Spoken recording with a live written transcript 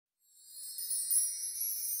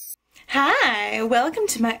Hi, welcome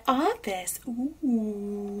to my office.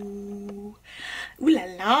 Ooh la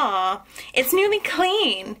la. It's newly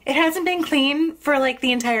clean. It hasn't been clean for like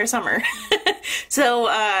the entire summer. So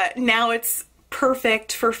now it's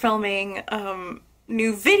perfect for filming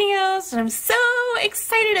new videos, and I'm so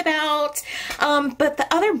excited about. But the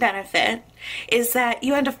other benefit is that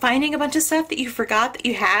you end up finding a bunch of stuff that you forgot that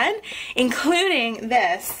you had, including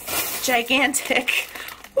this gigantic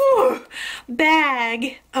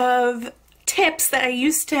bag of tips that I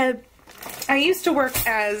used to work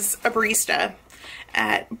as a barista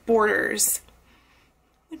at Borders,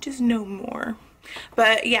 which is no more.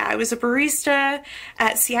 But yeah, I was a barista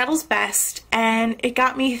at Seattle's Best, and it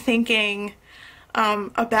got me thinking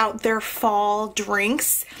about their fall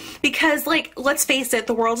drinks, because like, let's face it,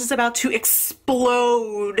 the world is about to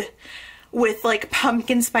explode with like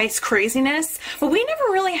pumpkin spice craziness, but we never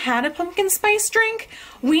really had a pumpkin spice drink.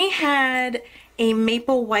 We had a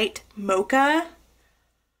maple white mocha.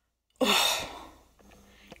 Oh,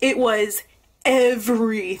 it was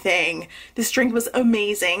everything. This drink was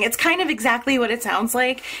amazing. It's kind of exactly what it sounds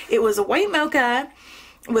like. It was a white mocha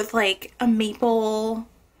with like a maple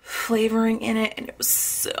flavoring in it, and it was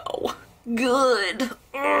so good.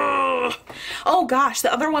 Ugh. Oh gosh,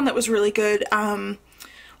 the other one that was really good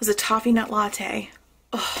was a toffee nut latte.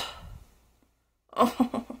 Oh.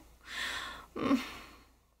 Oh.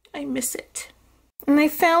 I miss it. And I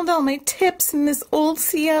found all my tips in this old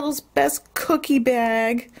Seattle's Best cookie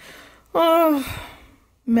bag. Oh,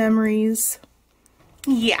 memories.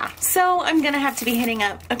 Yeah, so I'm gonna have to be hitting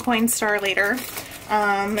up a Coinstar later.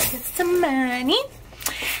 Get some money.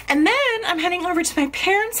 And then I'm heading over to my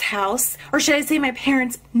parents' house, or should I say my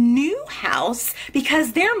parents' new house,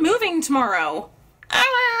 because they're moving tomorrow.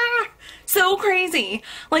 Ah, so crazy.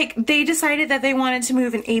 Like, they decided that they wanted to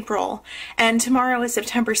move in April, and tomorrow is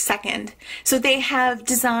September 2nd. So they have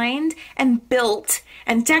designed and built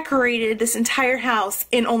and decorated this entire house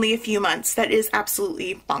in only a few months. That is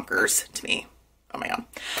absolutely bonkers to me. Oh my god.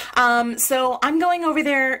 So I'm going over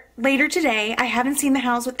there later today. I haven't seen the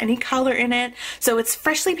house with any color in it, so it's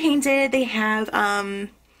freshly painted. They have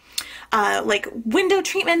like window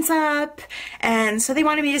treatments up, and so they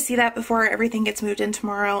wanted me to see that before everything gets moved in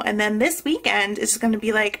tomorrow. And then this weekend is going to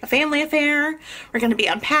be like a family affair. We're going to be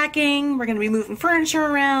unpacking, we're going to be moving furniture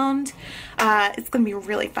around. It's going to be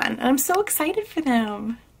really fun, and I'm so excited for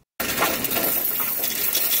them.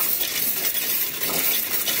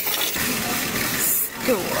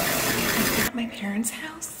 So, at my parents'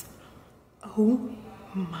 house. Oh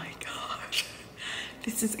my gosh,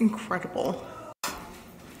 this is incredible.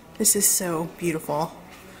 This is so beautiful.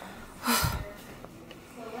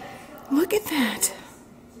 Look at that.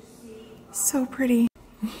 So pretty.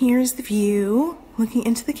 Here's the view looking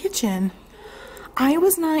into the kitchen. I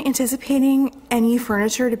was not anticipating any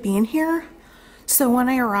furniture to be in here, so when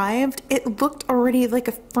I arrived, it looked already like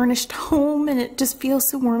a furnished home, and it just feels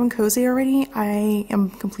so warm and cozy already. I am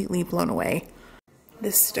completely blown away.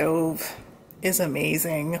 This stove is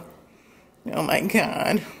amazing. Oh my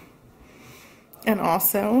god. And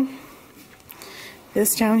also,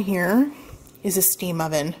 this down here is a steam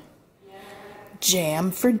oven. Jam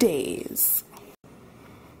for days.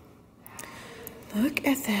 Look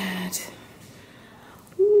at that.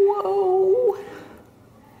 Whoa.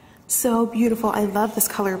 So beautiful. I love this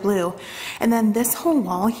color blue. And then this whole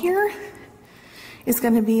wall here is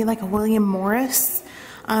going to be like a William Morris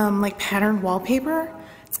like patterned wallpaper.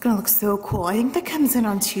 It's going to look so cool. I think that comes in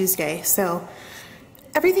on Tuesday. So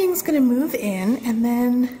everything's gonna move in, and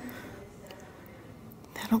then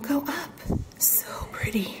that'll go up. So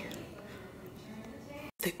pretty.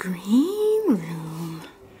 The green room.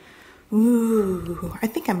 Ooh, I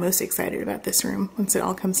think I'm most excited about this room once it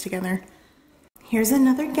all comes together. Here's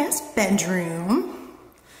another guest bedroom.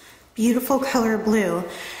 Beautiful color blue.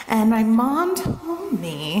 And my mom told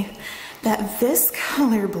me that this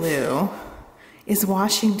color blue is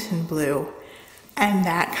Washington blue, and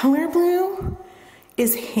that color blue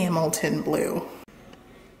is Hamilton blue.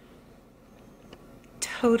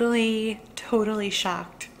 Totally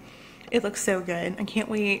shocked. It looks so good. I can't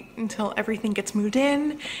wait until everything gets moved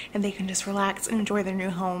in and they can just relax and enjoy their new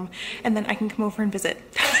home, and then I can come over and visit.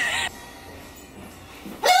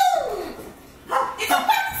 It's a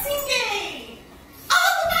waxing day!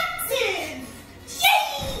 All the waxing!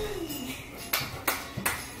 Yay!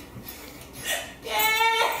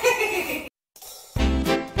 Yay!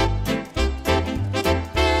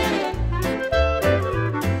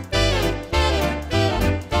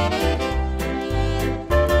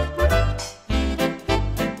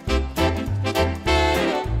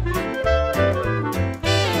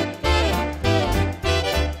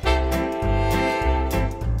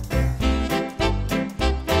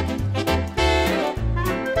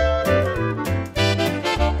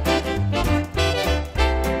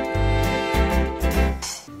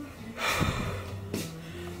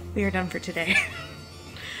 we are done for today.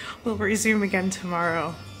 We'll resume again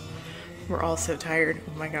tomorrow. We're all so tired.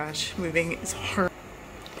 Oh my gosh, moving is hard.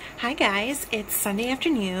 Hi guys, it's Sunday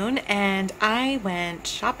afternoon and I went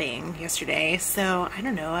shopping yesterday, so I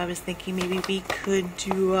don't know, I was thinking maybe we could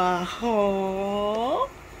do a haul.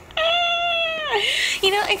 You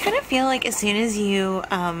know, I kind of feel like as soon as you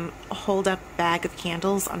hold up a bag of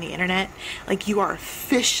candles on the internet, like you are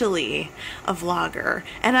officially a vlogger,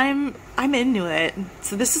 and I'm into it.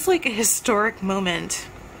 So this is like a historic moment.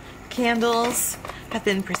 Candles have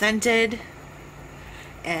been presented,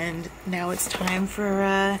 and now it's time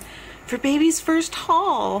for baby's first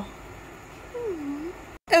haul.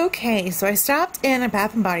 Okay, so I stopped in a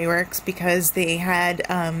Bath & Body Works because they had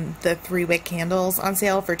the 3-wick candles on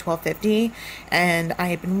sale for $12.50, and I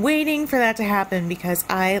had been waiting for that to happen because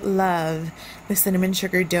I love the cinnamon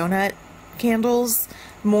sugar donut candles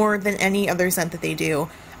more than any other scent that they do.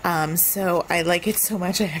 So I like it so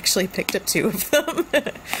much I actually picked up 2 of them.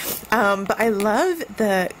 But I love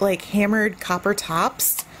the like hammered copper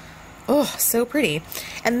tops. Oh, so pretty.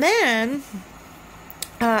 And then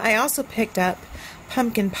I also picked up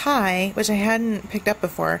pumpkin pie, which I hadn't picked up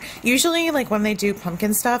before. Usually, like when they do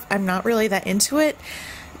pumpkin stuff, I'm not really that into it.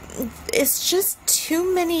 It's just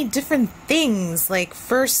too many different things. Like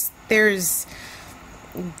first there's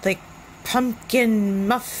like pumpkin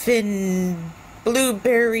muffin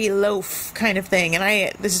blueberry loaf kind of thing,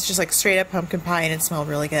 and this is just like straight up pumpkin pie, and it smelled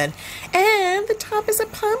really good. And the top is a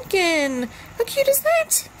pumpkin. How cute is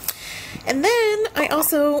that? And then I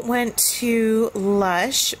also went to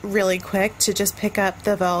Lush really quick to just pick up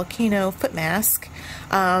the volcano foot mask.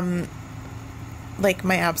 Like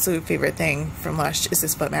my absolute favorite thing from Lush is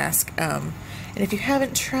this foot mask. And if you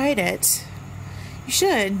haven't tried it, you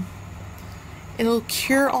should. It'll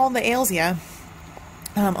cure all the ails ya.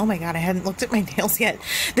 Oh my god, I hadn't looked at my nails yet.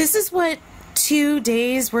 This is what 2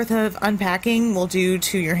 days worth of unpacking will do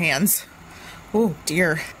to your hands. Oh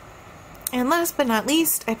dear. And last but not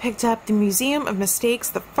least, I picked up the Museum of Mistakes,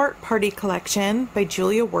 the Fart Party Collection by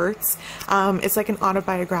Julia Wirtz. It's like an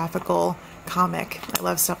autobiographical comic. I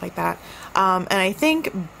love stuff like that. And I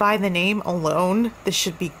think by the name alone, this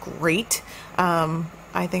should be great.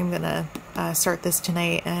 I think I'm gonna start this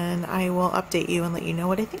tonight, and I will update you and let you know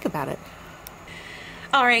what I think about it.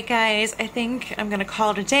 Alright guys, I think I'm gonna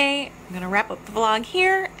call it a day. I'm gonna wrap up the vlog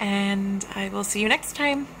here, and I will see you next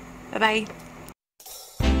time. Bye bye.